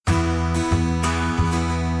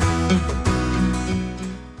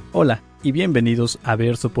Hola y bienvenidos a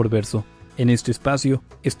Verso por Verso. En este espacio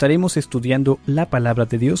estaremos estudiando la palabra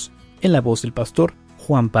de Dios en la voz del pastor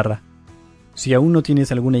Juan Parra. Si aún no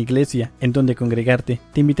tienes alguna iglesia en donde congregarte,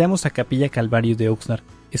 te invitamos a Capilla Calvario de Oxnard.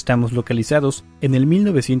 Estamos localizados en el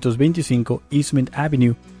 1925 Eastman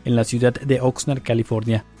Avenue, en la ciudad de Oxnard,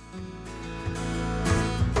 California.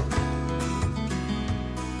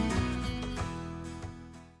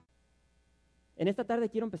 En esta tarde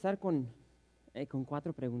quiero empezar con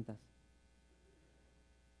 4 preguntas.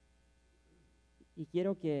 Y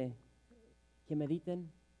quiero que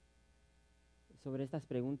mediten sobre estas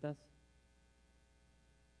preguntas.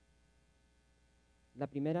 La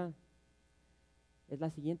primera es la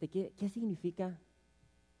siguiente: ¿Qué significa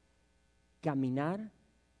caminar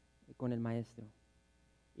con el Maestro?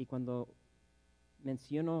 Y cuando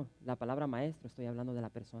menciono la palabra Maestro, estoy hablando de la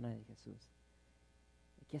persona de Jesús.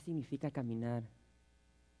 ¿Qué significa caminar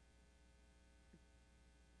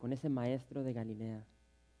con ese Maestro de Galilea?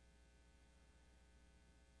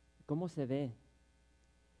 ¿Cómo se ve?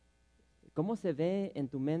 ¿Cómo se ve en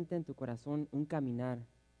tu mente, en tu corazón, un caminar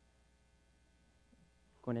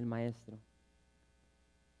con el Maestro?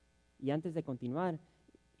 Y antes de continuar,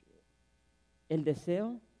 el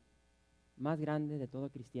deseo más grande de todo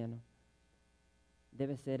cristiano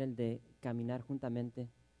debe ser el de caminar juntamente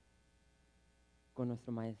con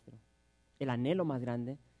nuestro Maestro. El anhelo más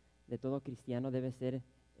grande de todo cristiano debe ser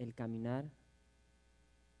el caminar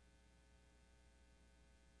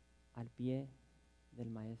al pie del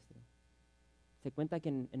Maestro. Se cuenta que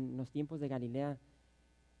en los tiempos de Galilea,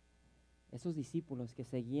 esos discípulos que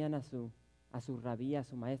seguían a su rabí, a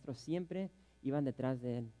su maestro, siempre iban detrás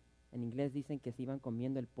de él. En inglés dicen que se iban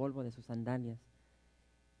comiendo el polvo de sus sandalias.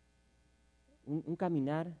 Un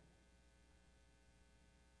caminar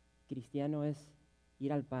cristiano es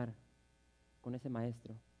ir al par con ese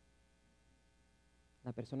Maestro,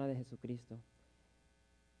 la persona de Jesucristo.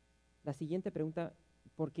 La siguiente pregunta: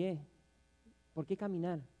 ¿por qué? ¿Por qué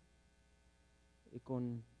caminar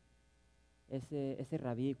con ese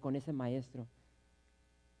rabí, con ese Maestro?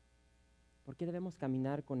 ¿Por qué debemos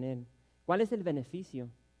caminar con él? ¿Cuál es el beneficio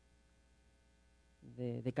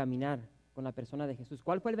de caminar con la persona de Jesús?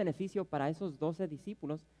 ¿Cuál fue el beneficio para esos 12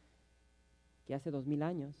 discípulos que hace 2000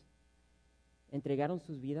 años entregaron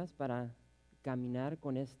sus vidas para caminar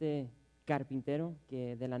con este carpintero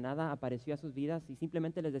que de la nada apareció a sus vidas y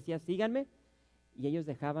simplemente les decía: síganme? Y ellos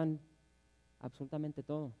dejaban absolutamente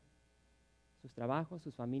todo, sus trabajos,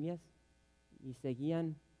 sus familias, y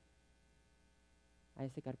seguían a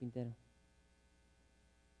ese carpintero.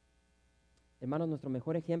 Hermanos, nuestro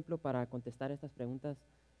mejor ejemplo para contestar estas preguntas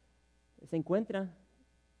se encuentra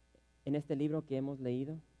en este libro que hemos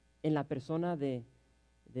leído, en la persona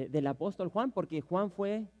del apóstol Juan, porque Juan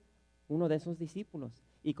fue uno de esos discípulos.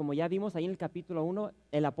 Y como ya vimos ahí en el capítulo 1,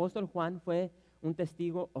 el apóstol Juan fue un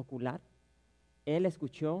testigo ocular. Él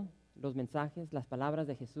escuchó los mensajes, las palabras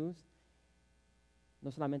de Jesús.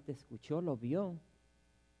 No solamente escuchó, lo vio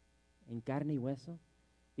en carne y hueso.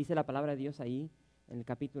 Dice la palabra de Dios ahí en el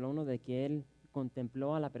capítulo 1 de que él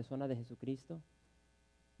contempló a la persona de Jesucristo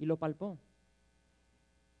y lo palpó.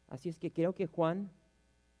 Así es que creo que Juan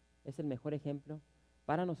es el mejor ejemplo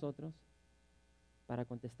para nosotros para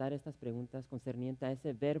contestar estas preguntas concernientes a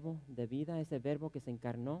ese verbo de vida, ese verbo que se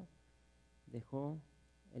encarnó, dejó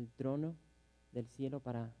el trono del cielo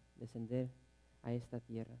para descender a esta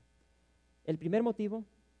tierra. El primer motivo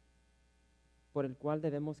por el cual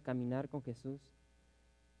debemos caminar con Jesús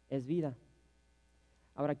es vida.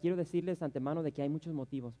 Ahora quiero decirles de antemano de que hay muchos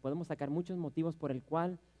motivos. Podemos sacar muchos motivos por el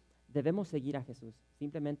cual debemos seguir a Jesús.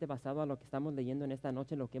 Simplemente basado a lo que estamos leyendo en esta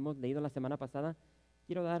noche, lo que hemos leído la semana pasada,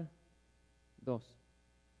 quiero dar 2.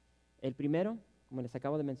 El primero, como les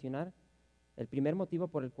acabo de mencionar, el primer motivo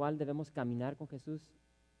por el cual debemos caminar con Jesús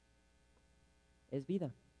es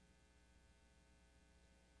vida.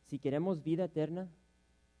 Si queremos vida eterna,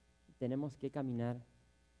 tenemos que caminar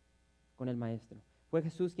con el Maestro. Fue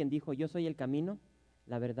Jesús quien dijo: yo soy el camino,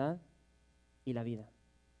 la verdad y la vida.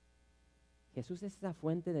 Jesús es esa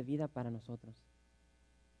fuente de vida para nosotros.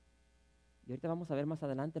 Y ahorita vamos a ver más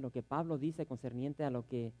adelante lo que Pablo dice concerniente a lo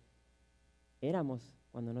que éramos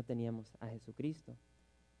cuando no teníamos a Jesucristo.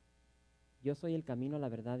 Yo soy el camino, la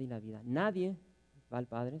verdad y la vida. Nadie va al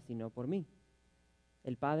Padre sino por mí.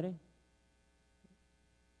 El Padre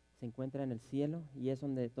se encuentra en el cielo y es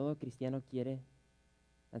donde todo cristiano quiere,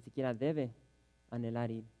 tan siquiera debe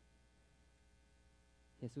anhelar ir.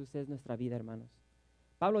 Jesús es nuestra vida, hermanos.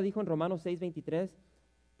 Pablo dijo en Romanos 6:23,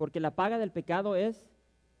 porque la paga del pecado es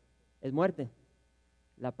muerte.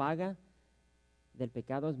 La paga del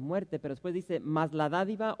pecado es muerte, pero después dice, mas la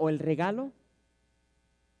dádiva o el regalo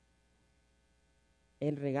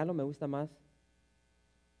el regalo me gusta más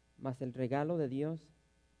el regalo de Dios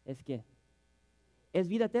es que es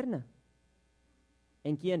vida eterna.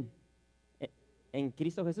 ¿En quién? En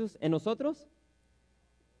Cristo Jesús. ¿En nosotros?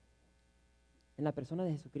 En la persona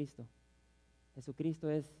de Jesucristo. Jesucristo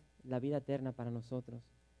es la vida eterna para nosotros.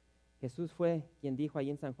 Jesús fue quien dijo ahí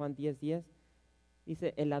en San Juan 10:10,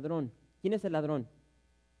 dice, el ladrón. ¿Quién es el ladrón?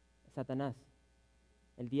 Satanás,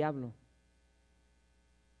 el diablo.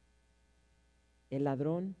 El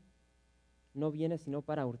ladrón no viene sino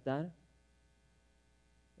para hurtar,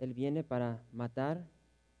 él viene para matar,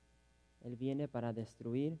 él viene para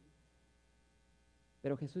destruir.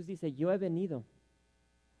 Pero Jesús dice, yo he venido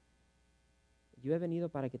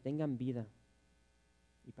para que tengan vida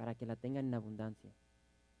y para que la tengan en abundancia.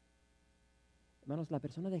 Hermanos, la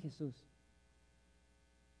persona de Jesús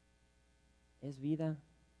es vida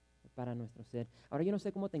para nuestro ser. Ahora yo no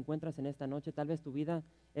sé cómo te encuentras en esta noche, tal vez tu vida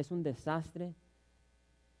es un desastre,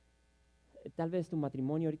 tal vez tu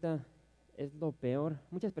matrimonio ahorita es lo peor.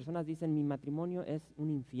 Muchas personas dicen, mi matrimonio es un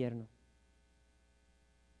infierno.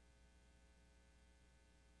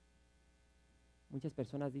 Muchas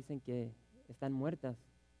personas dicen que están muertas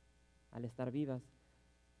al estar vivas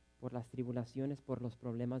por las tribulaciones, por los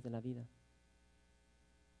problemas de la vida.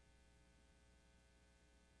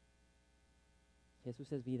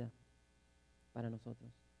 Jesús es vida para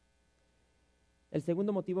nosotros. El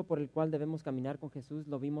segundo motivo por el cual debemos caminar con Jesús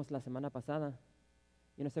lo vimos la semana pasada.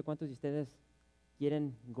 Yo no sé cuántos de ustedes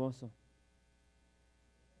quieren gozo.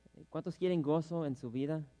 ¿Cuántos quieren gozo en su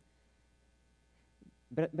vida?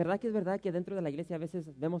 ¿Verdad que es verdad que dentro de la iglesia a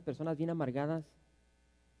veces vemos personas bien amargadas?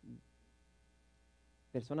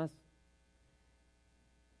 Personas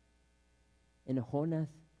enojonas,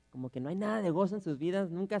 como que no hay nada de gozo en sus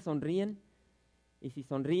vidas, nunca sonríen. Y si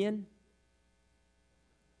sonríen,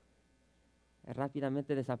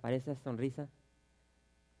 rápidamente desaparece esa sonrisa.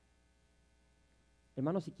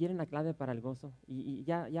 Hermanos, si quieren la clave para el gozo, y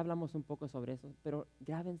ya hablamos un poco sobre eso, pero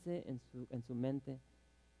grábense en su mente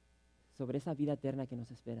sobre esa vida eterna que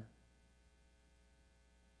nos espera.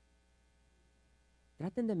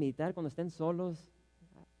 Traten de meditar cuando estén solos,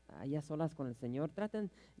 allá solas con el Señor.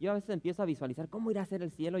 Yo a veces empiezo a visualizar cómo irá a ser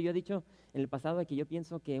el cielo. Yo he dicho en el pasado de que yo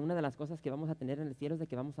pienso que una de las cosas que vamos a tener en el cielo es de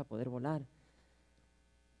que vamos a poder volar.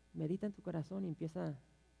 Medita en tu corazón y empieza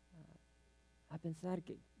a pensar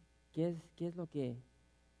qué es lo que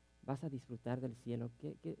vas a disfrutar del cielo,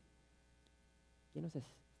 qué nos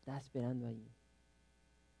está esperando ahí,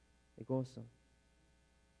 de gozo.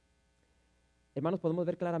 Hermanos, podemos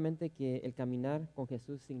ver claramente que el caminar con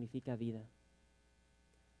Jesús significa vida.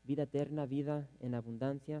 Vida eterna, vida en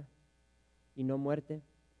abundancia y no muerte.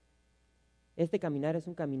 Este caminar es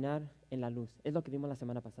un caminar en la luz, es lo que vimos la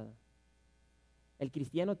semana pasada. El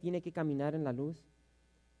cristiano tiene que caminar en la luz.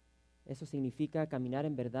 Eso significa caminar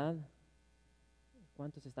en verdad.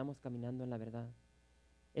 ¿Cuántos estamos caminando en la verdad?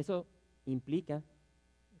 Eso implica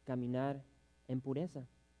caminar en pureza.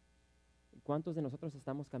 ¿Cuántos de nosotros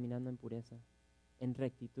estamos caminando en pureza, en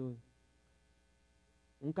rectitud?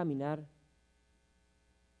 Un caminar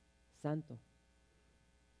santo.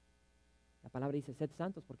 La palabra dice, sed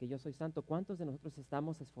santos porque yo soy santo. ¿Cuántos de nosotros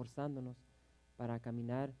estamos esforzándonos para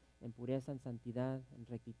caminar en pureza, en santidad, en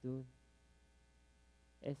rectitud?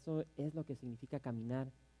 Eso es lo que significa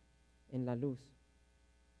caminar en la luz.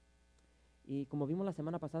 Y como vimos la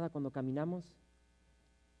semana pasada, cuando caminamos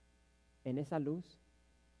en esa luz,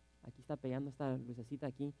 aquí está pegando esta lucecita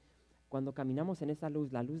aquí, cuando caminamos en esa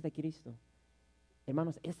luz, la luz de Cristo,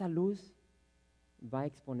 hermanos, esa luz va a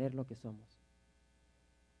exponer lo que somos.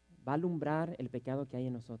 Va a alumbrar el pecado que hay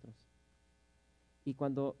en nosotros. Y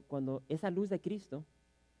cuando esa luz de Cristo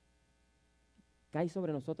cae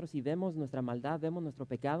sobre nosotros y vemos nuestra maldad, vemos nuestro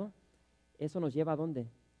pecado, eso nos lleva ¿a dónde?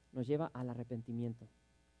 Nos lleva al arrepentimiento.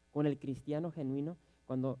 Con el cristiano genuino,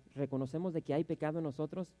 cuando reconocemos de que hay pecado en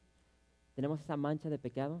nosotros, tenemos esa mancha de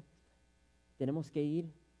pecado, tenemos que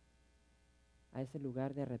ir a ese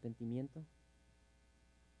lugar de arrepentimiento,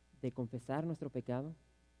 de confesar nuestro pecado.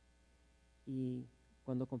 Y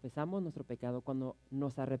cuando confesamos nuestro pecado, cuando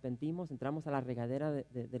nos arrepentimos, entramos a la regadera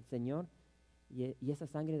del Señor y esa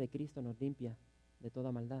sangre de Cristo nos limpia de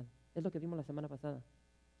toda maldad. Es lo que vimos la semana pasada.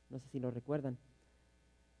 No sé si lo recuerdan.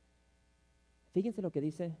 Fíjense lo que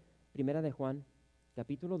dice Primera de Juan,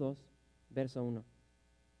 capítulo 2, verso 1.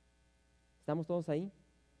 ¿Estamos todos ahí?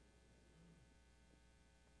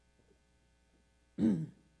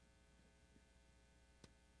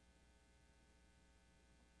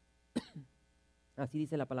 Así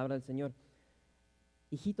dice la palabra del Señor.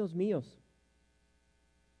 Hijitos míos,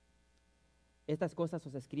 estas cosas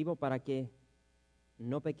os escribo para que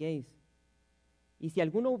no pequéis. Y si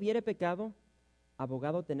alguno hubiere pecado,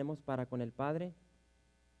 abogado tenemos para con el Padre,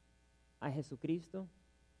 a Jesucristo,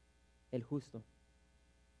 el justo.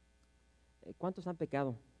 ¿Cuántos han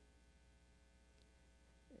pecado?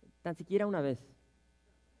 Tan siquiera una vez.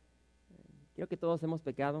 Creo que todos hemos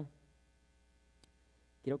pecado.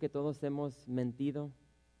 Creo que todos hemos mentido,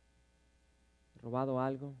 robado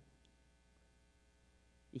algo.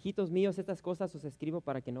 Hijitos míos, estas cosas os escribo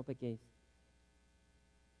para que no pequéis.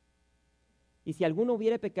 Y si alguno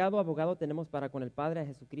hubiere pecado, abogado tenemos para con el Padre, a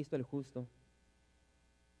Jesucristo el justo.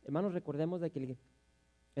 Hermanos, recordemos de que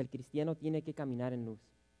el cristiano tiene que caminar en luz.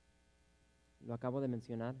 Lo acabo de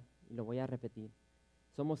mencionar y lo voy a repetir.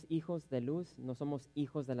 Somos hijos de luz, no somos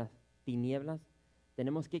hijos de las tinieblas.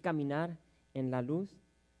 Tenemos que caminar en la luz,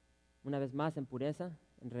 una vez más en pureza,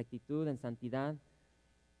 en rectitud, en santidad.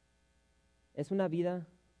 Es una vida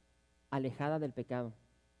alejada del pecado.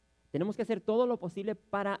 Tenemos que hacer todo lo posible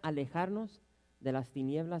para alejarnos de las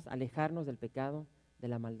tinieblas, alejarnos del pecado, de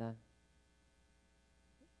la maldad.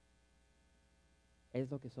 Es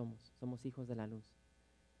lo que somos hijos de la luz.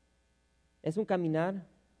 Es un caminar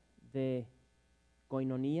de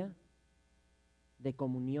coinonía, de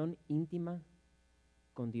comunión íntima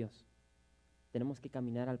con Dios. Tenemos que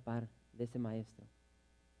caminar al par de ese Maestro.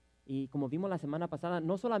 Y como vimos la semana pasada,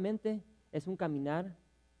 no solamente es un caminar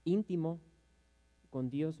íntimo con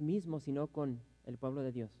Dios mismo, sino con el pueblo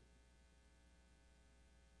de Dios.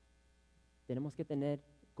 Tenemos que tener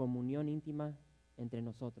comunión íntima entre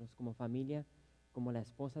nosotros, como familia, como la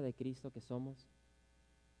esposa de Cristo que somos.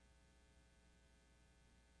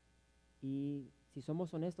 Y si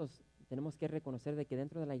somos honestos, tenemos que reconocer de que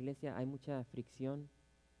dentro de la iglesia hay mucha fricción,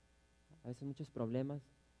 a veces muchos problemas.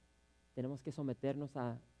 Tenemos que someternos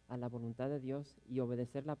a la voluntad de Dios y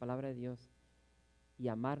obedecer la palabra de Dios y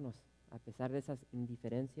amarnos a pesar de esas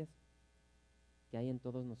indiferencias que hay en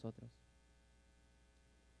todos nosotros.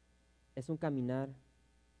 Es un caminar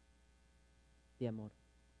de amor.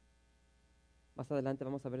 Más adelante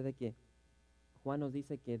vamos a ver de que Juan nos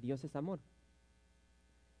dice que Dios es amor.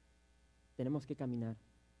 Tenemos que caminar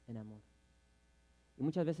en amor. Y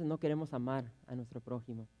muchas veces no queremos amar a nuestro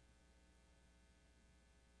prójimo.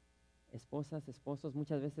 Esposas, esposos,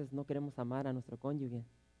 muchas veces no queremos amar a nuestro cónyuge,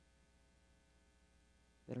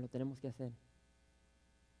 pero lo tenemos que hacer.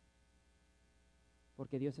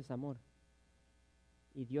 Porque Dios es amor.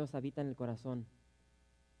 Y Dios habita en el corazón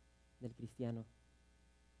del cristiano.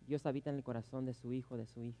 Dios habita en el corazón de su hijo, de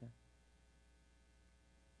su hija.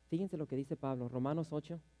 Fíjense lo que dice Pablo, Romanos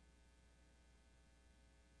 8,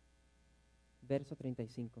 verso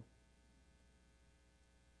 35.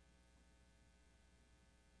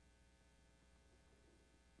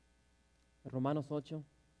 Romanos 8,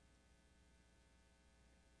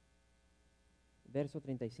 verso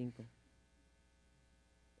 35.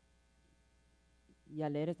 Y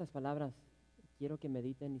al leer estas palabras, quiero que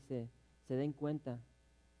mediten y se den cuenta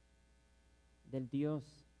del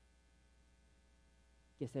Dios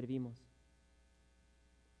que servimos.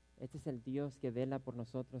 Este es el Dios que vela por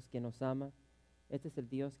nosotros, que nos ama. Este es el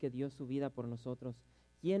Dios que dio su vida por nosotros.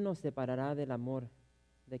 ¿Quién nos separará del amor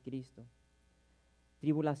de Cristo?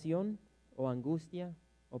 ¿Tribulación o angustia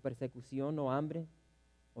o persecución o hambre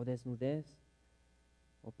o desnudez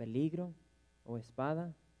o peligro o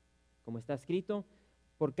espada? Como está escrito,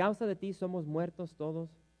 por causa de ti somos muertos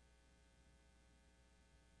todos.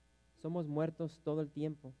 Somos muertos todo el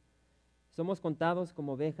tiempo. Somos contados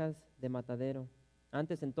como ovejas de matadero.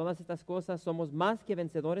 Antes en todas estas cosas somos más que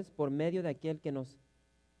vencedores por medio de aquel que nos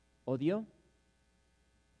odió,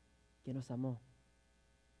 que nos amó.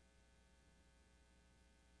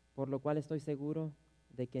 Por lo cual estoy seguro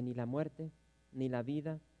de que ni la muerte, ni la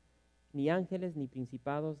vida, ni ángeles, ni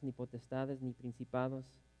principados, ni potestades, ni principados,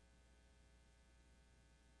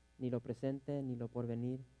 ni lo presente, ni lo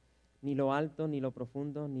porvenir, ni lo alto, ni lo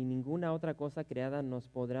profundo, ni ninguna otra cosa creada nos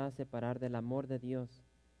podrá separar del amor de Dios,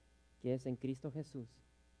 que es en Cristo Jesús,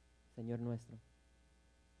 Señor nuestro.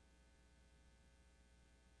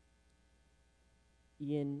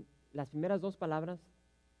 Y en las primeras dos palabras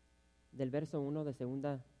del verso 1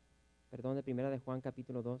 de primera de Juan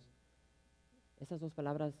capítulo 2, esas dos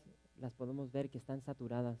palabras las podemos ver que están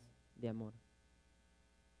saturadas de amor.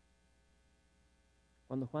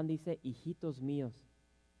 Cuando Juan dice, hijitos míos,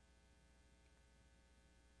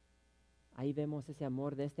 ahí vemos ese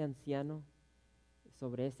amor de este anciano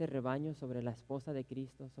sobre ese rebaño, sobre la esposa de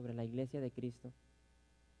Cristo, sobre la iglesia de Cristo,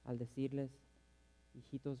 al decirles,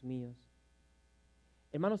 hijitos míos.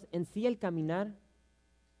 Hermanos, en sí el caminar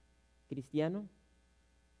cristiano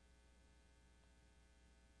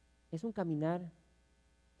es un caminar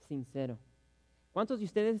sincero. ¿Cuántos de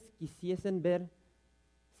ustedes quisiesen ver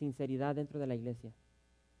sinceridad dentro de la iglesia?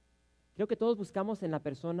 Creo que todos buscamos en la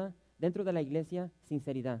persona, dentro de la iglesia,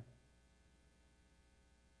 sinceridad.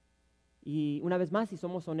 Y una vez más, si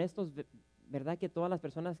somos honestos, ¿verdad que todas las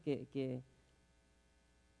personas que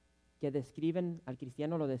describen al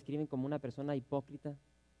cristiano lo describen como una persona hipócrita?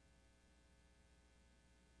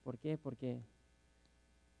 ¿Por qué? Porque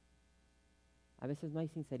a veces no hay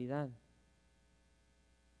sinceridad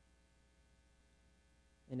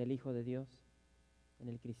en el Hijo de Dios, en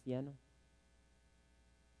el cristiano.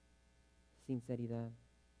 Sinceridad.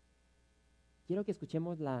 Quiero que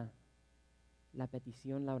escuchemos la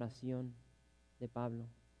petición, la oración de Pablo.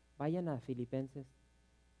 Vayan a Filipenses,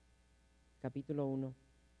 capítulo 1.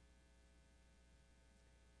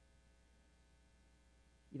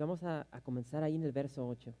 Y vamos a comenzar ahí en el verso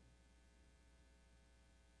 8.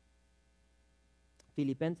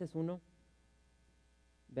 Filipenses 1,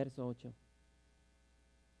 verso 8.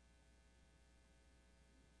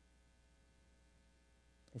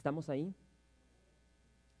 ¿Estamos ahí?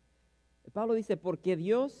 Pablo dice, porque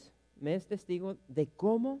Dios me es testigo de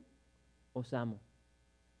cómo os amo.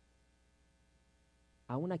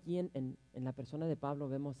 Aún aquí en la persona de Pablo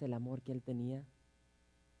vemos el amor que él tenía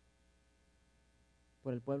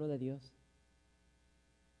por el pueblo de Dios.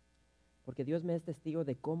 Porque Dios me es testigo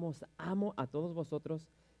de cómo os amo a todos vosotros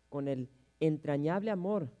con el entrañable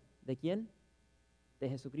amor. ¿De quién? De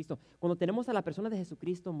Jesucristo. Cuando tenemos a la persona de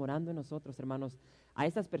Jesucristo morando en nosotros, hermanos, a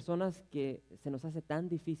esas personas que se nos hace tan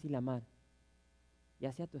difícil amar,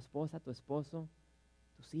 ya sea tu esposa, tu esposo,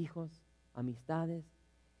 tus hijos, amistades,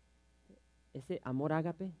 ese amor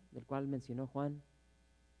ágape del cual mencionó Juan,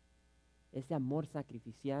 ese amor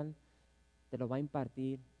sacrificial, te lo va a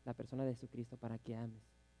impartir la persona de Jesucristo para que ames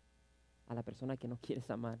a la persona que no quieres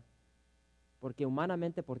amar, porque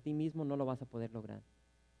humanamente por ti mismo no lo vas a poder lograr.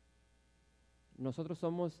 Nosotros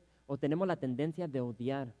somos o tenemos la tendencia de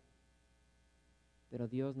odiar, pero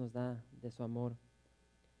Dios nos da de su amor.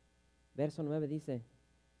 Verso 9 dice,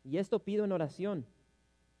 y esto pido en oración,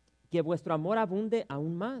 que vuestro amor abunde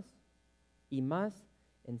aún más y más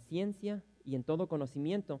en ciencia y en todo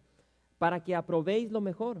conocimiento, para que aprobéis lo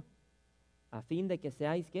mejor, a fin de que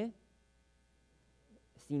seáis, ¿qué?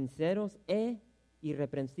 Sinceros e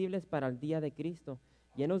irreprensibles para el día de Cristo,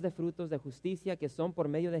 llenos de frutos de justicia que son por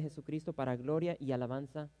medio de Jesucristo para gloria y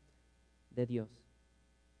alabanza de Dios.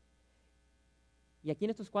 Y aquí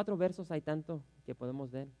en estos 4 versos hay tanto que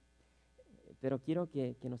podemos ver, pero quiero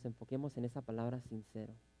que nos enfoquemos en esa palabra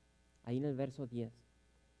sincero. Ahí en el verso 10,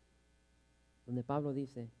 donde Pablo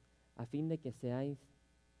dice, a fin de que seáis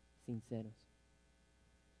sinceros.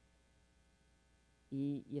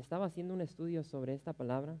 Y estaba haciendo un estudio sobre esta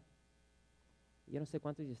palabra. Yo no sé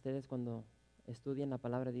cuántos de ustedes cuando estudian la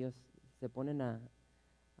palabra de Dios se ponen a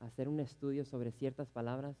hacer un estudio sobre ciertas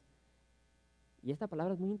palabras. Y esta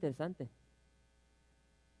palabra es muy interesante.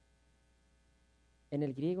 En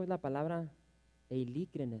el griego es la palabra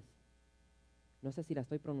eilícrenes. No sé si la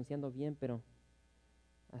estoy pronunciando bien, pero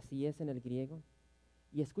así es en el griego.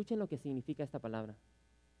 Y escuchen lo que significa esta palabra.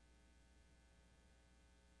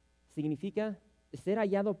 Significa ser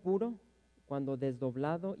hallado puro cuando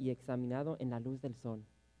desdoblado y examinado en la luz del sol.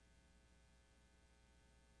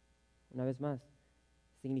 Una vez más,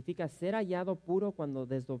 significa ser hallado puro cuando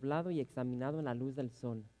desdoblado y examinado en la luz del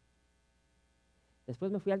sol.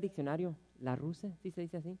 Después me fui al diccionario, Larousse, ¿sí se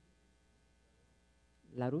dice así?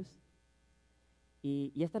 Larousse.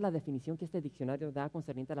 Y esta es la definición que este diccionario da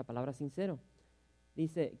concerniente a la palabra sincero.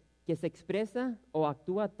 Dice que se expresa o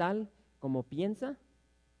actúa tal como piensa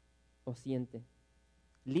o siente,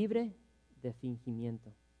 libre de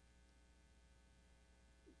fingimiento.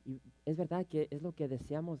 Y es verdad que es lo que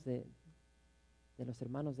deseamos de los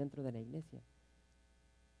hermanos dentro de la iglesia.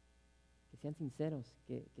 Que sean sinceros,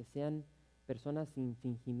 que sean personas sin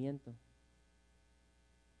fingimiento.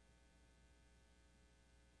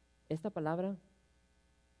 Esta palabra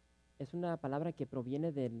es una palabra que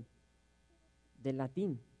proviene del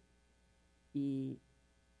latín. Y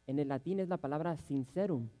en el latín es la palabra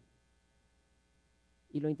sincerum.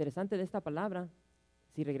 Y lo interesante de esta palabra,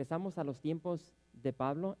 si regresamos a los tiempos de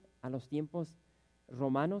Pablo, a los tiempos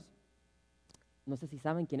romanos, no sé si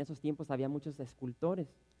saben que en esos tiempos había muchos escultores.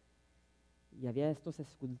 Y había estos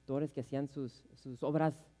escultores que hacían sus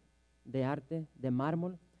obras de arte, de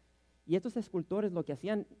mármol. Y estos escultores lo que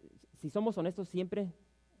hacían, si somos honestos, siempre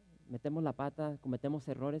metemos la pata, cometemos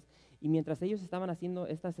errores. Y mientras ellos estaban haciendo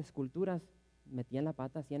estas esculturas, metían la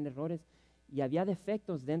pata, hacían errores. Y había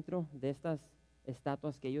defectos dentro de estas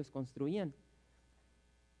estatuas que ellos construían.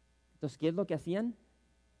 Entonces, ¿qué es lo que hacían?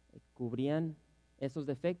 Cubrían esos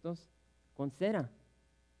defectos con cera.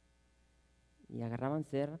 Y agarraban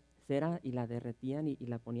cera cera y la derretían y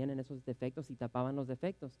la ponían en esos defectos y tapaban los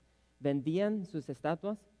defectos. Vendían sus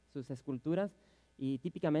estatuas, sus esculturas, y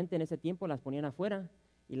típicamente en ese tiempo las ponían afuera,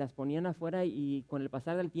 y con el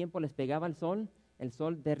pasar del tiempo les pegaba el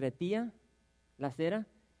sol derretía la cera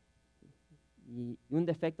y un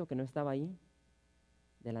defecto que no estaba ahí,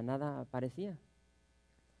 de la nada aparecía.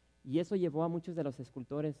 Y eso llevó a muchos de los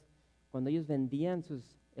escultores, cuando ellos vendían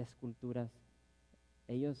sus esculturas,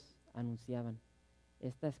 ellos anunciaban,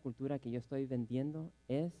 esta escultura que yo estoy vendiendo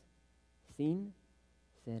es sin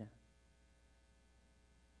cera.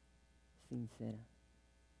 Sin cera.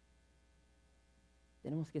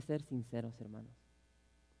 Tenemos que ser sinceros, hermanos.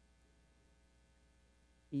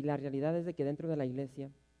 Y la realidad es de que dentro de la iglesia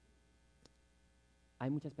hay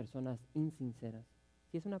muchas personas insinceras.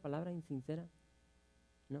 ¿Sí es una palabra insincera?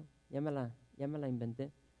 No, ya me la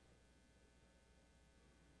inventé.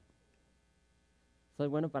 Soy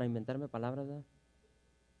bueno para inventarme palabras, ¿verdad?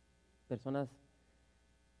 Personas.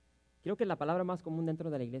 Creo que la palabra más común dentro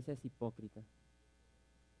de la iglesia es hipócrita,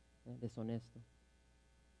 deshonesto.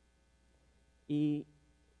 Y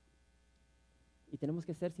tenemos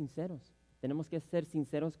que ser sinceros. Tenemos que ser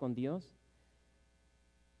sinceros con Dios.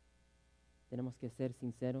 Tenemos que ser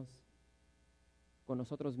sinceros con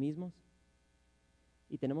nosotros mismos.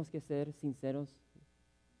 Y tenemos que ser sinceros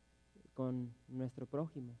con nuestro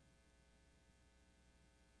prójimo.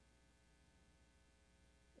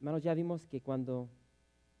 Hermanos, ya vimos que cuando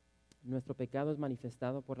nuestro pecado es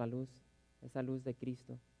manifestado por la luz, esa luz de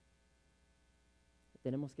Cristo,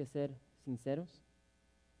 tenemos que ser sinceros,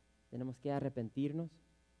 tenemos que arrepentirnos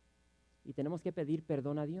y tenemos que pedir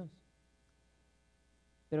perdón a Dios.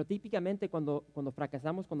 Pero típicamente cuando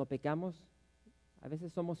fracasamos, cuando pecamos, a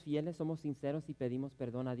veces somos fieles, somos sinceros y pedimos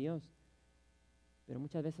perdón a Dios, pero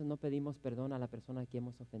muchas veces no pedimos perdón a la persona que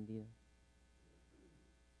hemos ofendido.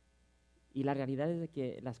 Y la realidad es de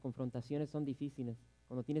que las confrontaciones son difíciles.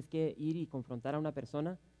 Cuando tienes que ir y confrontar a una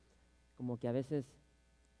persona, como que a veces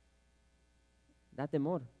da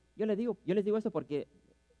temor. Yo les digo esto porque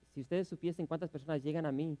si ustedes supiesen cuántas personas llegan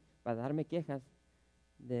a mí para darme quejas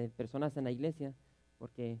de personas en la iglesia,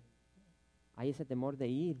 porque hay ese temor de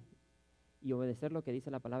ir y obedecer lo que dice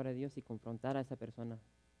la palabra de Dios y confrontar a esa persona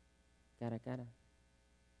cara a cara.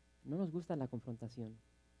 No nos gusta la confrontación,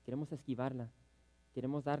 queremos esquivarla,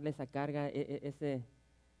 queremos darle esa carga, esa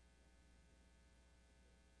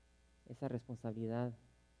responsabilidad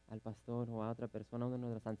al pastor o a otra persona, a uno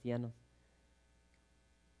de los ancianos.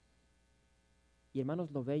 Y hermanos,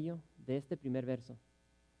 lo bello de este primer verso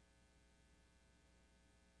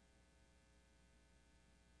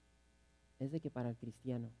es de que para el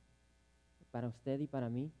cristiano, para usted y para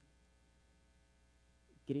mí,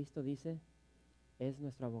 Cristo dice, es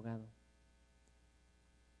nuestro abogado.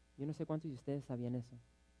 Yo no sé cuántos de ustedes sabían eso,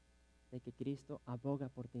 de que Cristo aboga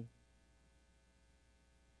por ti.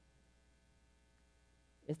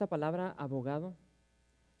 Esta palabra abogado,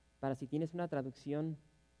 para si tienes una traducción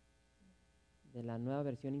de la Nueva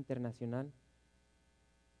Versión Internacional,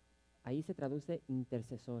 ahí se traduce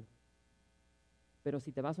intercesor. Pero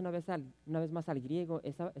si te vas una vez más al griego,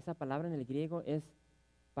 esa palabra en el griego es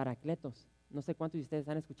paracletos. No sé cuántos de ustedes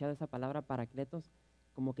han escuchado esa palabra paracletos,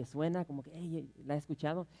 como que suena, como que hey, la he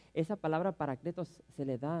escuchado. Esa palabra paracletos se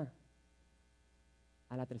le da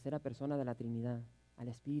a la tercera persona de la Trinidad, al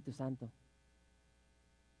Espíritu Santo.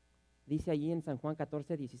 Dice allí en San Juan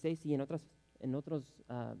 14:16 y en otros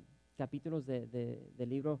capítulos del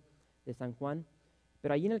libro de San Juan.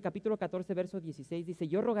 Pero allí en el capítulo 14, verso 16 dice,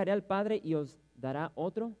 yo rogaré al Padre y os dará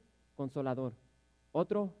otro consolador,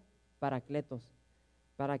 otro paracletos,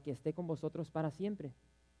 para que esté con vosotros para siempre.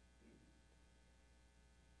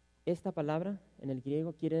 Esta palabra en el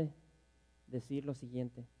griego quiere decir lo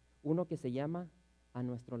siguiente, uno que se llama a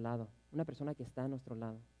nuestro lado, una persona que está a nuestro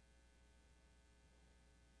lado.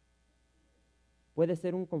 Puede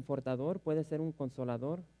ser un confortador, puede ser un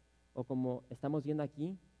consolador, o como estamos viendo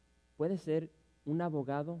aquí, puede ser un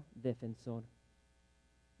abogado defensor,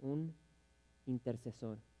 un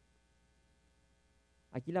intercesor.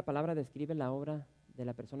 Aquí la palabra describe la obra de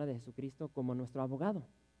la persona de Jesucristo como nuestro abogado.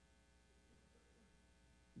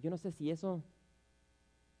 Yo no sé si eso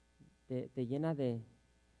te llena de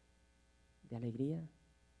alegría,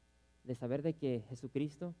 de saber de que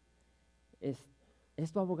Jesucristo es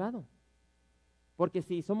tu abogado. Porque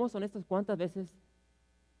si somos honestos, ¿cuántas veces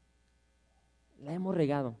la hemos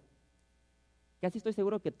regado? Casi estoy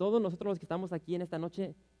seguro que todos nosotros los que estamos aquí en esta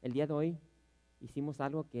noche, el día de hoy, hicimos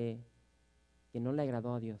algo que no le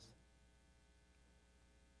agradó a Dios.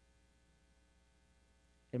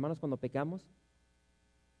 Hermanos, cuando pecamos,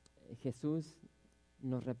 Jesús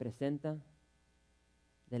nos representa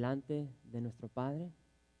delante de nuestro Padre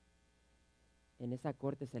en esa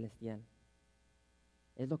corte celestial.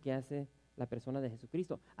 Es lo que hace la persona de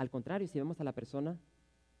Jesucristo. Al contrario, si vemos a la persona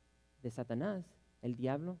de Satanás, el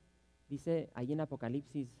diablo, dice ahí en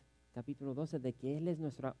Apocalipsis capítulo 12 de que Él es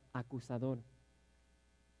nuestro acusador.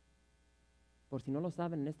 Por si no lo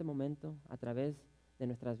saben, en este momento, a través de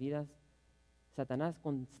nuestras vidas, Satanás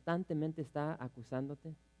constantemente está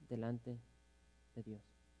acusándote delante de Dios.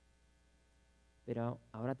 Pero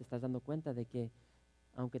ahora te estás dando cuenta de que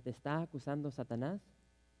aunque te está acusando Satanás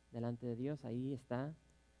delante de Dios, ahí está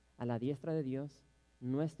a la diestra de Dios,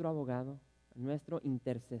 nuestro abogado, nuestro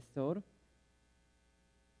intercesor,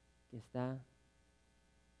 que está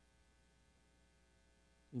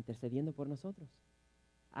intercediendo por nosotros.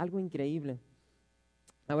 Algo increíble.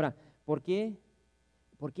 Ahora, ¿por qué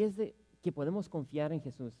es que podemos confiar en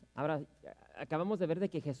Jesús? Ahora, acabamos de ver de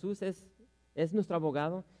que Jesús es nuestro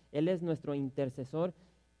abogado, Él es nuestro intercesor.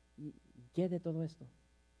 ¿Y qué de todo esto?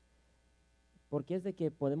 ¿Por qué es de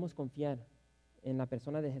que podemos confiar en la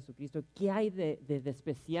persona de Jesucristo? ¿Qué hay de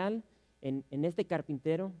especial en este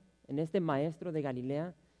carpintero, en este maestro de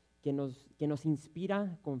Galilea que nos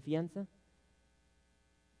inspira confianza?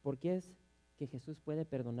 ¿Por qué es que Jesús puede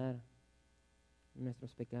perdonar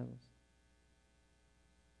nuestros pecados?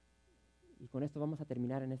 Y con esto vamos a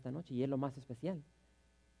terminar en esta noche, y es lo más especial,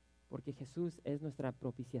 porque Jesús es nuestra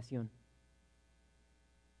propiciación.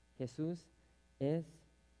 Jesús es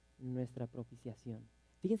nuestra propiciación.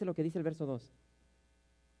 Fíjense lo que dice el verso 2.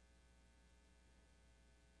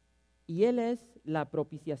 Y Él es la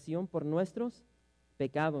propiciación por nuestros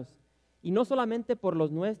pecados, y no solamente por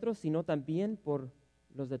los nuestros, sino también por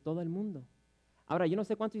los de todo el mundo. Ahora, yo no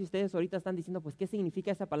sé cuántos de ustedes ahorita están diciendo, pues, ¿qué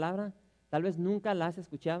significa esa palabra? Tal vez nunca la has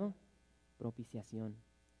escuchado. Propiciación.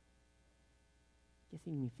 ¿Qué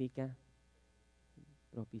significa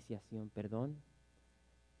propiciación? Perdón.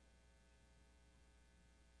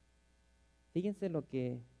 Fíjense lo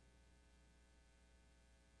que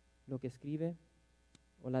escribe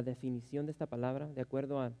o la definición de esta palabra, de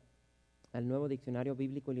acuerdo al Nuevo Diccionario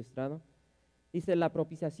Bíblico Ilustrado. Dice, la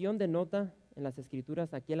propiciación denota en las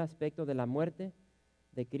Escrituras aquel aspecto de la muerte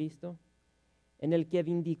de Cristo en el que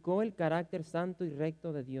vindicó el carácter santo y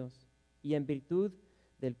recto de Dios, y en virtud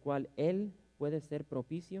del cual Él puede ser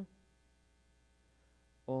propicio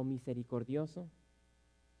o misericordioso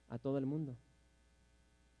a todo el mundo.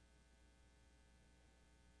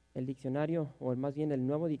 El diccionario, o más bien el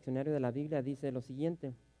Nuevo Diccionario de la Biblia, dice lo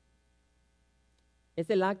siguiente: es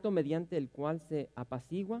el acto mediante el cual se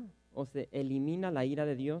apacigua o se elimina la ira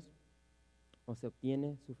de Dios o se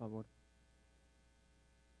obtiene su favor.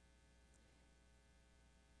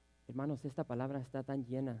 Hermanos, esta palabra está tan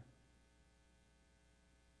llena,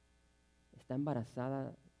 está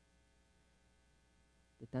embarazada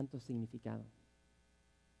de tanto significado.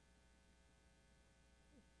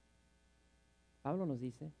 Pablo nos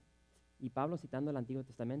dice, y Pablo citando el Antiguo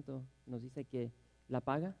Testamento, nos dice que la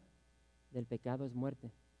paga del pecado es muerte.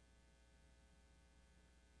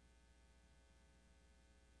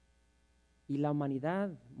 Y la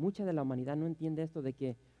humanidad, mucha de la humanidad no entiende esto de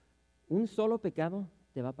que un solo pecado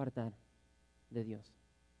te va a apartar de Dios.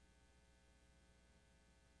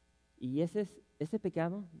 Y ese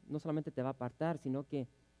pecado no solamente te va a apartar, sino que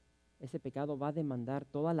ese pecado va a demandar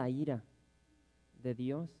toda la ira de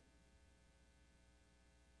Dios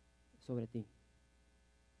sobre ti.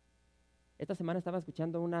 Esta semana estaba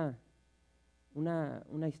escuchando una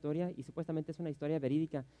historia, y supuestamente es una historia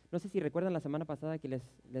verídica. No sé si recuerdan la semana pasada que les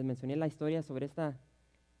mencioné la historia sobre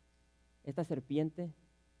esta serpiente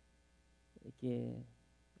que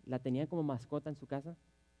la tenían como mascota en su casa.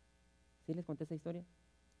 ¿Sí les conté esa historia?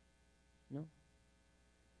 ¿No?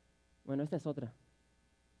 Bueno, esta es otra.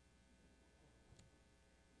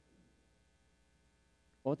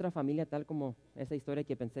 Otra familia tal como esa historia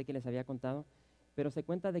que pensé que les había contado, pero se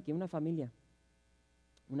cuenta de que una familia,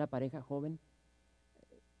 una pareja joven,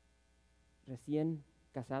 recién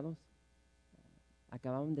casados,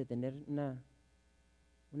 acababan de tener una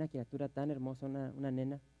criatura tan hermosa, una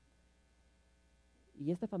nena,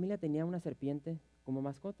 y esta familia tenía una serpiente como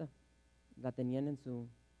mascota. La tenían en su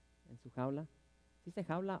jaula. ¿Sí dice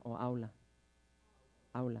jaula o aula?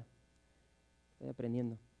 Aula. Estoy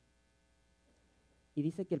aprendiendo. Y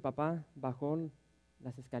dice que el papá bajó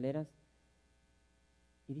las escaleras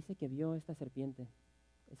y dice que vio esta serpiente.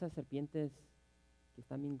 Esas serpientes que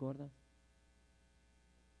están bien gordas.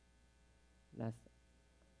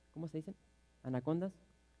 ¿Cómo se dicen? Anacondas.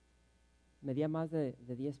 Medía más de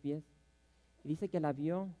 10 pies. Y dice que la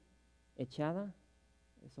vio echada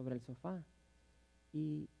sobre el sofá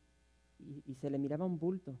y se le miraba un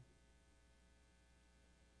bulto.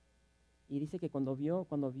 Y dice que cuando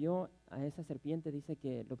vio a esa serpiente, dice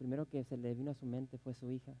que lo primero que se le vino a su mente fue su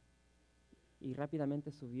hija. Y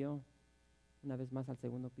rápidamente subió una vez más al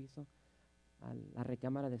segundo piso, a la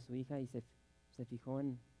recámara de su hija, y se fijó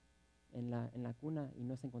en la cuna y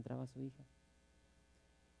no se encontraba su hija.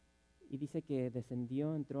 Y dice que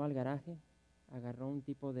descendió, entró al garaje, agarró un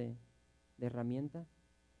tipo de herramienta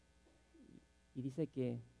y dice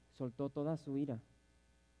que soltó toda su ira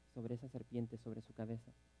sobre esa serpiente, sobre su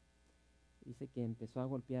cabeza. Dice que empezó a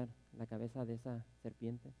golpear la cabeza de esa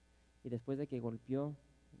serpiente y después de que golpeó,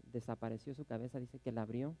 desapareció su cabeza, dice que la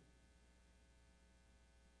abrió,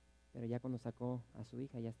 pero ya cuando sacó a su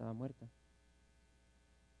hija ya estaba muerta.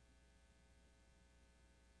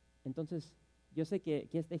 Entonces, yo sé que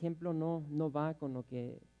este ejemplo no va con lo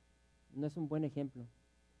que, no es un buen ejemplo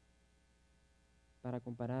para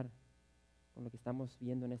comparar con lo que estamos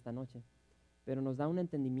viendo en esta noche, pero nos da un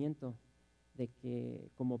entendimiento de que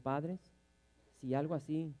como padres, si algo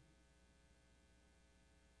así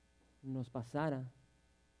nos pasara,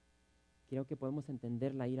 creo que podemos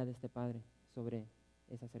entender la ira de este padre sobre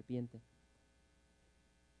esa serpiente.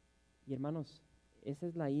 Y hermanos, esa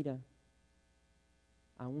es la ira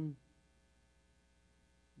aún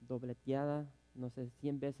dobleteada, no sé,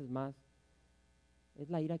 100 veces más. Es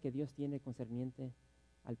la ira que Dios tiene concerniente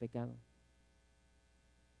al pecado.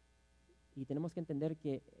 Y tenemos que entender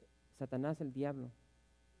que Satanás, el diablo,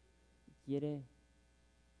 quiere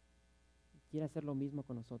hacer lo mismo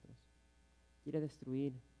con nosotros. Quiere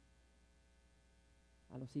destruir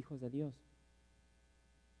a los hijos de Dios.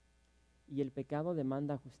 Y el pecado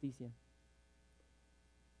demanda justicia.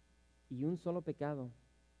 Y un solo pecado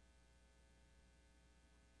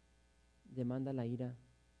demanda la ira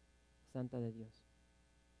santa de Dios.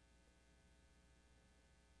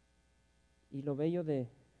 Y lo bello de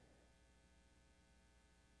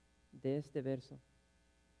este verso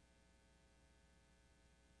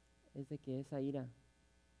es de que esa ira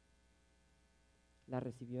la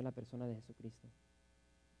recibió la persona de Jesucristo.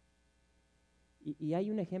 Y hay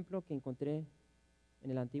un ejemplo que encontré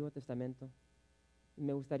en el Antiguo Testamento y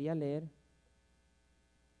me gustaría leer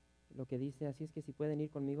lo que dice, así es que si pueden ir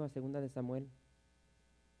conmigo a 2 de Samuel.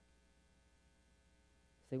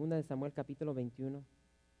 2 de Samuel capítulo 21.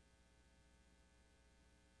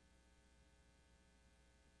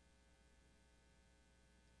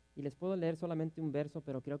 Y les puedo leer solamente un verso,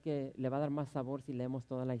 pero creo que le va a dar más sabor si leemos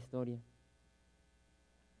toda la historia.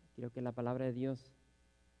 Creo que la palabra de Dios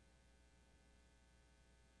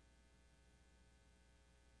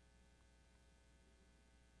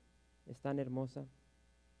es tan hermosa.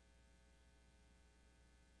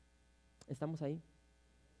 ¿Estamos ahí?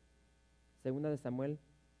 2 de Samuel,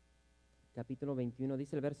 capítulo 21,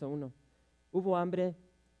 dice el verso 1. Hubo hambre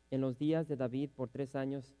en los días de David por 3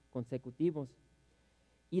 años consecutivos.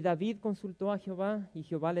 Y David consultó a Jehová, y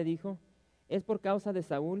Jehová le dijo, es por causa de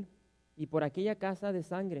Saúl y por aquella casa de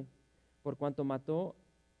sangre, por cuanto mató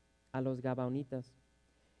a los Gabaonitas.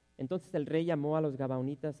 Entonces el rey llamó a los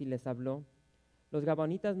Gabaonitas y les habló. Los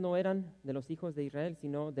Gabaonitas no eran de los hijos de Israel,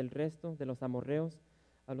 sino del resto de los amorreos,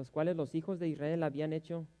 a los cuales los hijos de Israel habían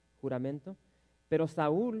hecho juramento, pero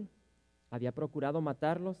Saúl había procurado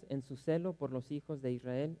matarlos en su celo por los hijos de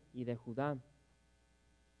Israel y de Judá.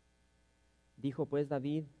 Dijo pues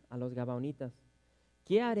David a los Gabaonitas,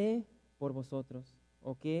 ¿qué haré por vosotros?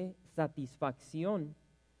 ¿O qué satisfacción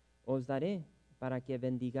os daré para que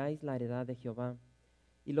bendigáis la heredad de Jehová?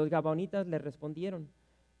 Y los Gabaonitas le respondieron,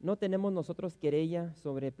 no tenemos nosotros querella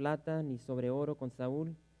sobre plata ni sobre oro con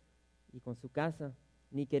Saúl y con su casa,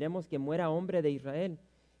 ni queremos que muera hombre de Israel.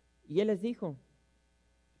 Y él les dijo,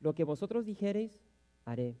 lo que vosotros dijereis,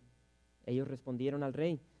 haré. Ellos respondieron al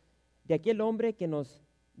rey, de aquel hombre que nos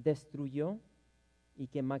destruyó y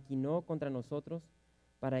que maquinó contra nosotros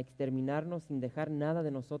para exterminarnos sin dejar nada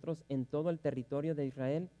de nosotros en todo el territorio de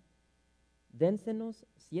Israel, dénsenos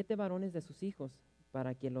 7 varones de sus hijos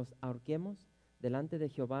para que los ahorquemos delante de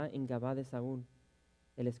Jehová en Gabá de Saúl,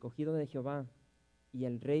 el escogido de Jehová. Y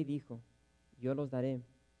el rey dijo, yo los daré.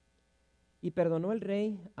 Y perdonó el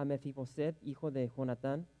rey a Mefiboset, hijo de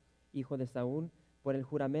Jonatán, hijo de Saúl, por el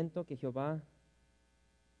juramento de Jehová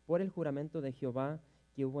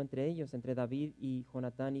que hubo entre ellos, entre David y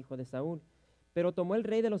Jonatán, hijo de Saúl. Pero tomó el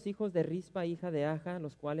rey de los hijos de Rispa, hija de Aja,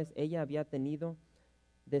 los cuales ella había tenido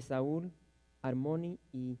de Saúl, Armoni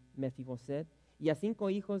y Mefiboset, y a 5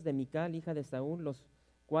 hijos de Mical, hija de Saúl, los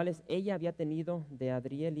cuales ella había tenido de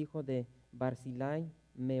Adriel, hijo de Barzilai,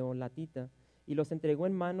 Meolatita, y los entregó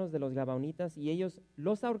en manos de los Gabaonitas, y ellos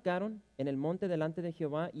los ahorcaron en el monte delante de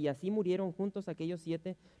Jehová, y así murieron juntos aquellos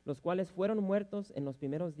 7, los cuales fueron muertos en los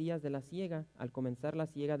primeros días de la siega, al comenzar la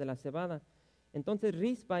siega de la cebada. Entonces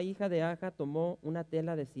Rispa, hija de Aja, tomó una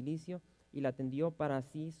tela de cilicio y la tendió para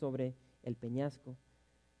sí sobre el peñasco,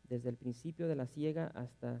 desde el principio de la siega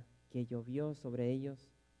hasta que llovió sobre ellos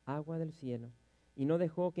agua del cielo, y no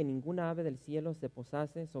dejó que ninguna ave del cielo se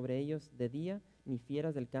posase sobre ellos de día, ni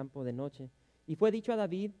fieras del campo de noche. Y fue dicho a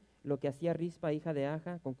David lo que hacía Rispa, hija de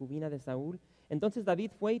Aja, concubina de Saúl. Entonces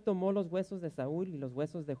David fue y tomó los huesos de Saúl y los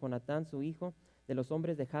huesos de Jonatán, su hijo, de los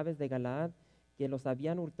hombres de Jabes de Galaad, que los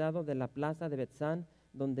habían hurtado de la plaza de Betzán,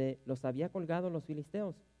 donde los había colgado los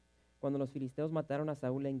filisteos, cuando los filisteos mataron a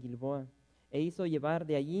Saúl en Gilboa. E hizo llevar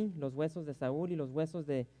de allí los huesos de Saúl y los huesos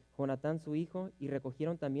de Jonatán su hijo, y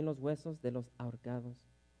recogieron también los huesos de los ahorcados.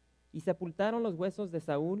 Y sepultaron los huesos de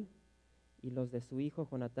Saúl y los de su hijo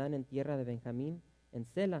Jonatán en tierra de Benjamín, en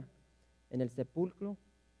Sela, en el sepulcro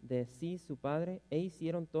de Cis su padre, e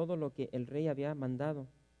hicieron todo lo que el rey había mandado.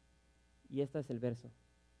 Y este es el verso.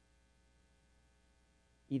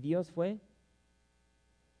 Y Dios fue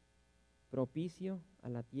propicio a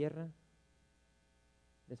la tierra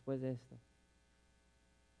después de esto.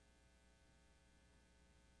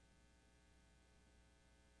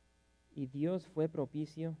 Y Dios fue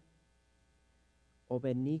propicio o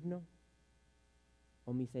benigno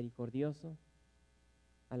o misericordioso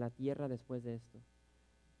a la tierra después de esto.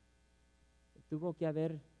 Tuvo que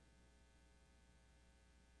haber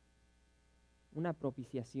una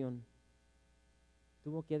propiciación,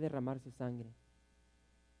 tuvo que derramarse sangre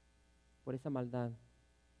por esa maldad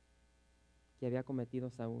que había cometido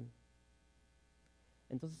Saúl.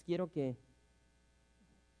 Entonces quiero que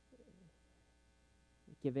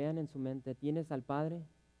vean en su mente, tienes al Padre,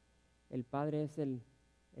 el Padre es el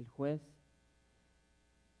juez,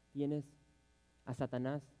 tienes a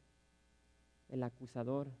Satanás, el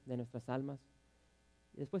acusador de nuestras almas,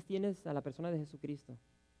 y después tienes a la persona de Jesucristo,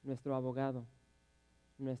 nuestro abogado,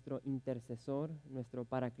 nuestro intercesor, nuestro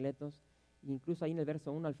paracletos, e incluso ahí en el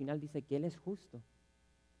verso 1 al final dice que Él es justo.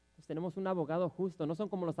 Entonces tenemos un abogado justo, no son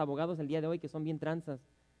como los abogados del día de hoy que son bien tranzas.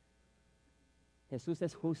 Jesús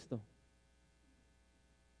es justo.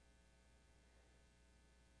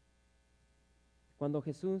 Cuando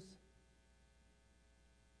Jesús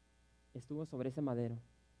estuvo sobre ese madero,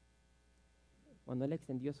 cuando Él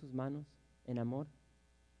extendió sus manos en amor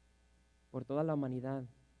por toda la humanidad,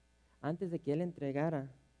 antes de que Él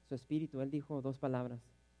entregara su espíritu, Él dijo dos palabras.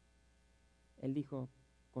 Él dijo,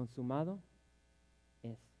 consumado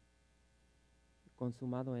es.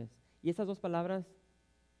 Consumado es. Y esas dos palabras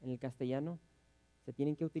en el castellano se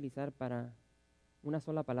tienen que utilizar para una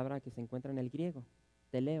sola palabra que se encuentra en el griego,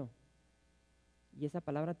 teleo. Y esa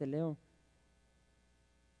palabra teleo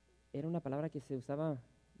era una palabra que se usaba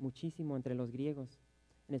muchísimo entre los griegos,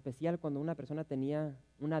 en especial cuando una persona tenía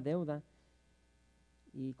una deuda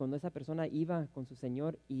y cuando esa persona iba con su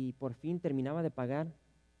señor y por fin terminaba de pagar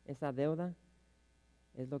esa deuda,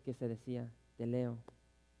 es lo que se decía, teleo.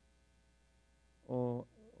 O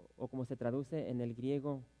como se traduce en el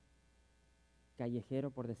griego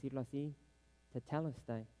callejero, por decirlo así,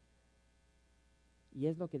 tetelestai. Y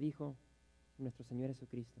es lo que dijo nuestro Señor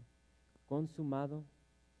Jesucristo. Consumado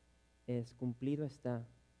es, cumplido está.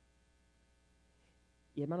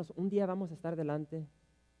 Y hermanos, un día vamos a estar delante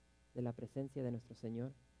de la presencia de nuestro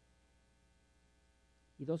Señor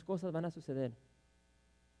y dos cosas van a suceder.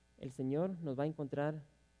 El Señor nos va a encontrar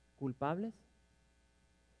culpables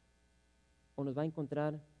o nos va a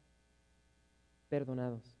encontrar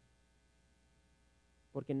perdonados,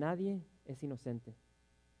 porque nadie es inocente.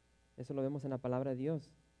 Eso lo vemos en la palabra de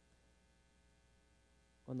Dios.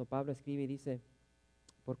 Cuando Pablo escribe y dice,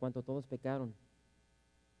 por cuanto todos pecaron.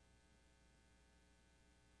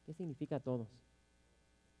 ¿Qué significa todos?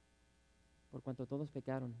 Por cuanto todos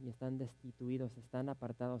pecaron y están destituidos, están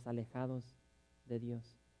apartados, alejados de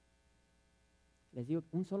Dios. Les digo,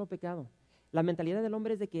 un solo pecado. La mentalidad del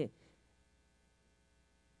hombre es de que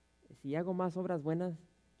si hago más obras buenas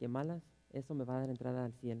que malas, eso me va a dar entrada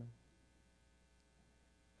al cielo.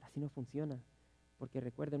 Así no funciona, porque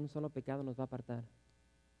recuerden, un solo pecado nos va a apartar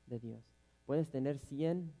de Dios. Puedes tener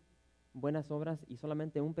 100 buenas obras y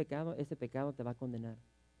solamente un pecado, ese pecado te va a condenar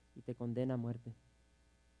y te condena a muerte.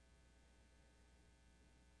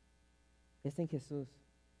 Es en Jesús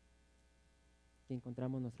que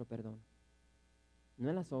encontramos nuestro perdón. No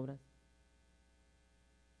en las obras,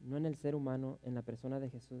 no en el ser humano, en la persona de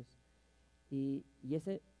Jesús. Y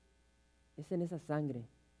ese es en esa sangre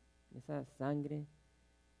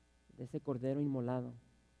de ese cordero inmolado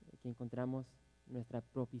que encontramos nuestra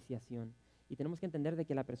propiciación. Y tenemos que entender de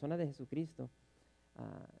que la persona de Jesucristo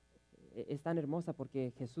es tan hermosa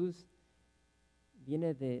porque Jesús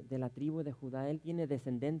viene de la tribu de Judá. Él tiene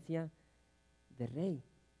descendencia de rey.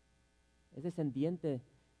 Es descendiente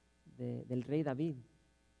del rey David,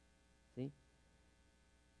 ¿sí?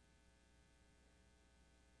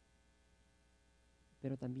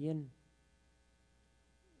 Pero también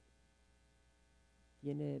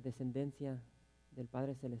tiene descendencia del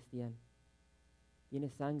Padre Celestial, tiene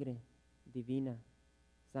sangre divina,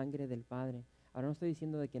 sangre del Padre. Ahora no estoy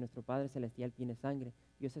diciendo de que nuestro Padre Celestial tiene sangre,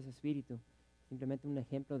 Dios es espíritu, simplemente un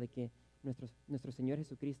ejemplo de que nuestro Señor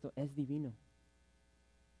Jesucristo es divino.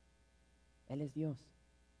 Él es Dios.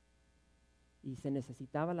 Y se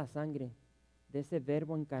necesitaba la sangre de ese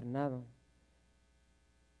verbo encarnado,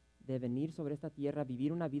 de venir sobre esta tierra,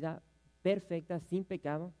 vivir una vida perfecta, sin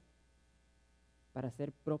pecado, para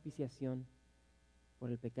hacer propiciación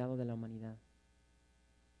por el pecado de la humanidad.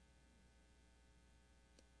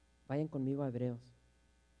 Vayan conmigo a Hebreos,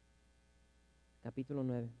 capítulo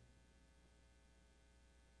 9.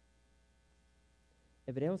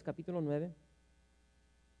 Hebreos capítulo 9.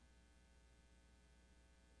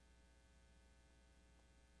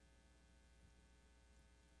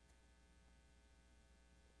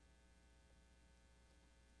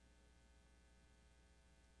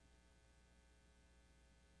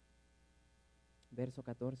 Verso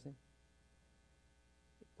 14.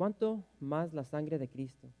 ¿Cuánto más la sangre de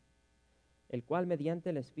Cristo, el cual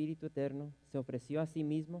mediante el Espíritu Eterno se ofreció a sí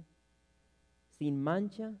mismo sin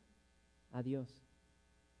mancha a Dios,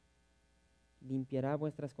 limpiará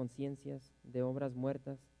vuestras conciencias de obras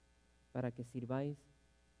muertas para que sirváis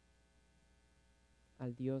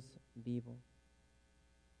al Dios vivo?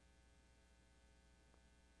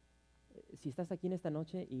 Si estás aquí en esta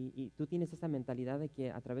noche y tú tienes esa mentalidad de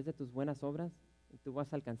que a través de tus buenas obras tú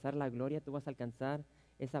vas a alcanzar la gloria, tú vas a alcanzar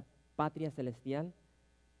esa patria celestial,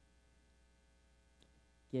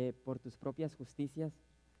 que por tus propias justicias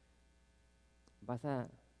vas a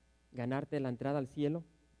ganarte la entrada al cielo,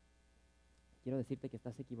 quiero decirte que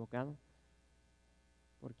estás equivocado,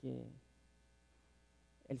 porque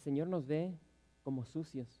el Señor nos ve como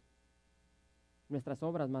sucios, nuestras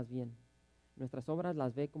obras más bien, nuestras obras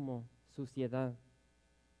las ve como suciedad,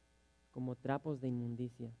 como trapos de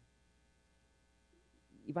inmundicia.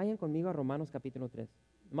 Y vayan conmigo a Romanos capítulo 3,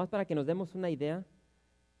 más para que nos demos una idea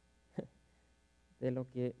de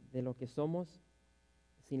lo que somos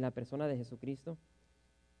sin la persona de Jesucristo.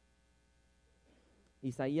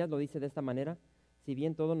 Isaías lo dice de esta manera: si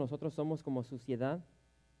bien todos nosotros somos como suciedad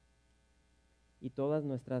y todas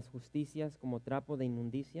nuestras justicias como trapo de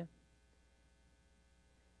inmundicia,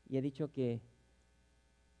 y he dicho que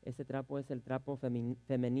ese trapo es el trapo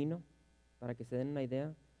femenino, para que se den una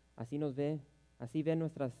idea, así ve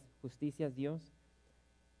nuestras justicias Dios.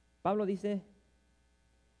 Pablo dice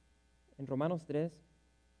en Romanos 3,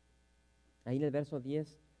 ahí en el verso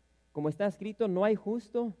 10, como está escrito, no hay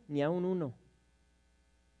justo ni aun uno.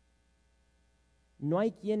 No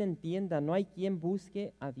hay quien entienda, no hay quien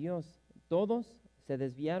busque a Dios. Todos se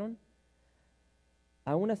desviaron,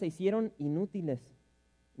 a una se hicieron inútiles.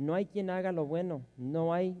 No hay quien haga lo bueno,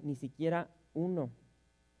 no hay ni siquiera uno.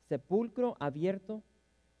 Sepulcro abierto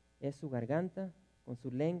es su garganta, con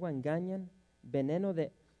su lengua engañan, veneno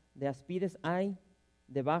de aspides hay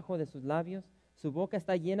debajo de sus labios, su boca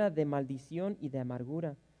está llena de maldición y de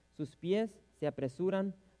amargura, sus pies se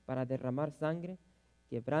apresuran para derramar sangre,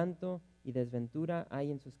 quebranto y desventura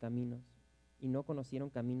hay en sus caminos, y no conocieron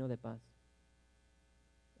camino de paz.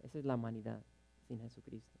 Esa es la humanidad sin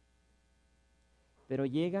Jesucristo. Pero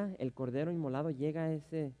llega el Cordero inmolado, llega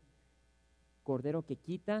ese Cordero que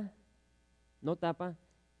quita, no tapa,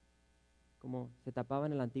 como se tapaba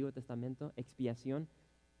en el Antiguo Testamento, expiación,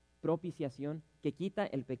 propiciación, que quita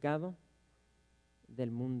el pecado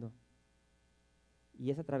del mundo. Y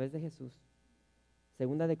es a través de Jesús.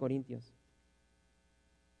 Segunda de Corintios,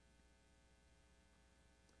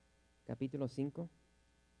 capítulo 5.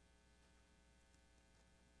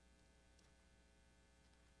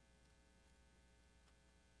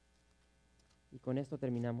 Y con esto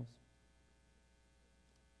terminamos.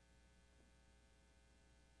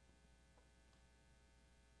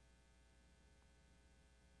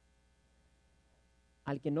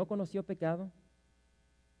 Al que no conoció pecado,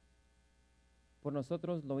 por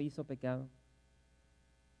nosotros lo hizo pecado,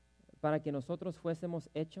 para que nosotros fuésemos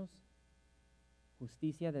hechos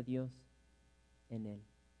justicia de Dios en él.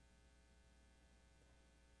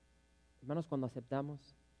 Hermanos, cuando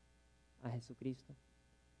aceptamos a Jesucristo,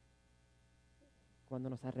 cuando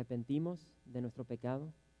nos arrepentimos de nuestro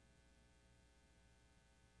pecado,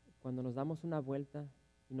 cuando nos damos una vuelta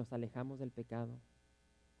y nos alejamos del pecado,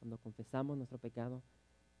 cuando confesamos nuestro pecado,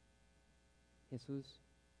 Jesús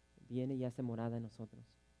viene y hace morada en nosotros.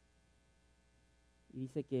 Y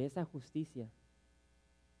dice que esa justicia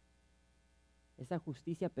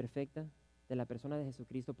perfecta, de la persona de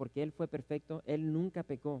Jesucristo, porque Él fue perfecto, Él nunca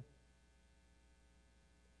pecó.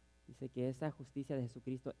 Dice que esa justicia de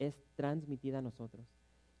Jesucristo es transmitida a nosotros.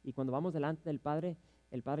 Y cuando vamos delante del Padre,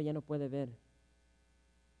 el Padre ya no puede ver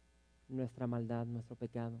nuestra maldad, nuestro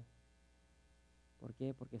pecado. ¿Por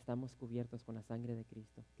qué? Porque estamos cubiertos con la sangre de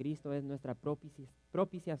Cristo. Cristo es nuestra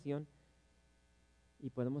propiciación y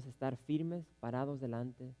podemos estar firmes, parados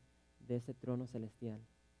delante de ese trono celestial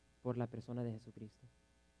por la persona de Jesucristo.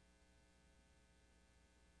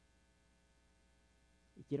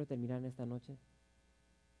 Y quiero terminar en esta noche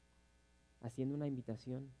haciendo una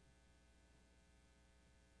invitación.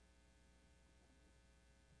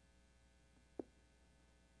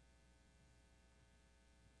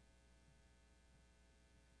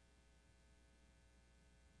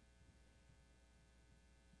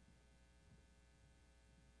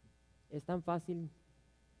 Es tan fácil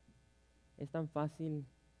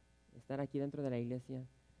estar aquí dentro de la iglesia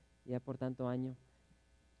ya por tanto año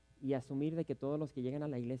y asumir de que todos los que llegan a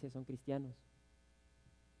la iglesia son cristianos.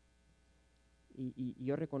 Y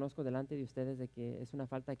yo reconozco delante de ustedes de que es una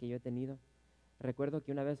falta que yo he tenido. Recuerdo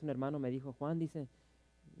que una vez un hermano me dijo, Juan, dice,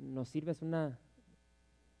 nos sirves un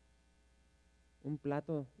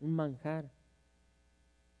plato, un manjar,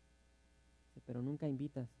 pero nunca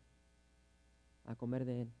invitas a comer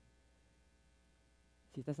de él.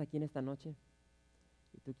 Si estás aquí en esta noche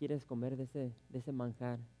y tú quieres comer de ese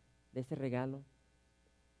manjar, de ese regalo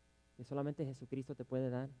que solamente Jesucristo te puede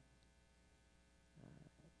dar,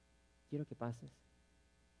 quiero que pases,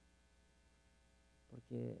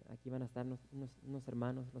 porque aquí van a estar unos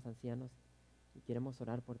hermanos, los ancianos, y queremos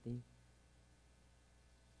orar por ti.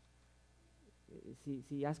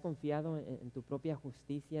 Si has confiado en tu propia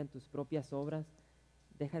justicia, en tus propias obras,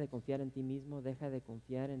 deja de confiar en ti mismo, deja de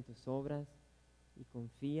confiar en tus obras y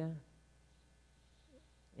confía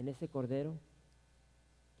en ese Cordero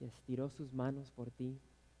que estiró sus manos por ti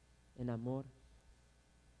en amor,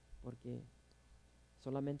 porque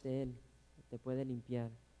solamente Él te puede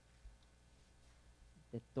limpiar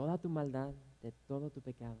de toda tu maldad, de todo tu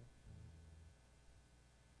pecado.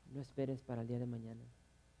 No esperes para el día de mañana.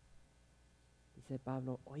 Dice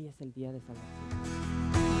Pablo, hoy es el día de salvación.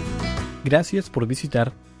 Gracias por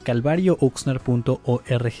visitar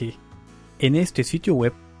calvariooxnard.org. En este sitio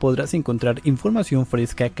web podrás encontrar información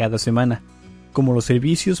fresca cada semana, como los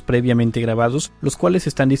servicios previamente grabados, los cuales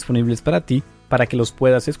están disponibles para ti para que los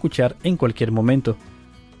puedas escuchar en cualquier momento.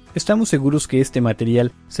 Estamos seguros que este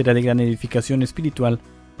material será de gran edificación espiritual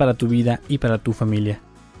para tu vida y para tu familia.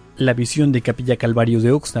 La visión de Capilla Calvario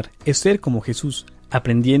de Oxnard es ser como Jesús,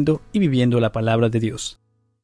 aprendiendo y viviendo la palabra de Dios.